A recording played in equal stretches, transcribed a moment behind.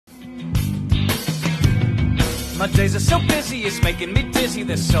My days are so busy, it's making me dizzy.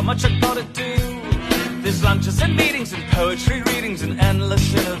 There's so much I gotta do. There's lunches and meetings and poetry readings and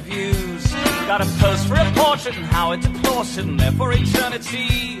endless interviews. Gotta pose for a portrait and how it deplores, sitting there for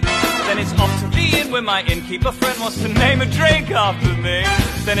eternity. Then it's off to the inn where my innkeeper friend wants to name a drink after me.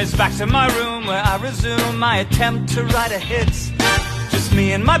 Then it's back to my room where I resume my attempt to write a hit. Just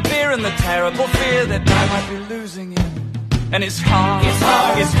me and my beer and the terrible fear that I might be losing it. And it's hard, it's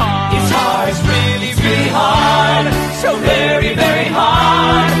hard, it's hard, it's hard, it's really, really hard. So very, very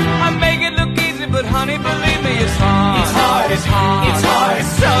hard. I make it look easy, but honey, believe me, it's hard. It's hard, it's hard, it's hard,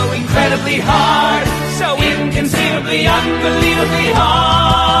 it's so incredibly hard. So inconceivably, unbelievably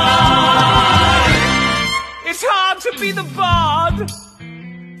hard. It's hard to be the bard.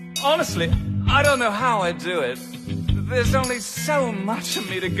 Honestly, I don't know how I do it. There's only so much of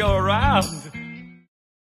me to go around.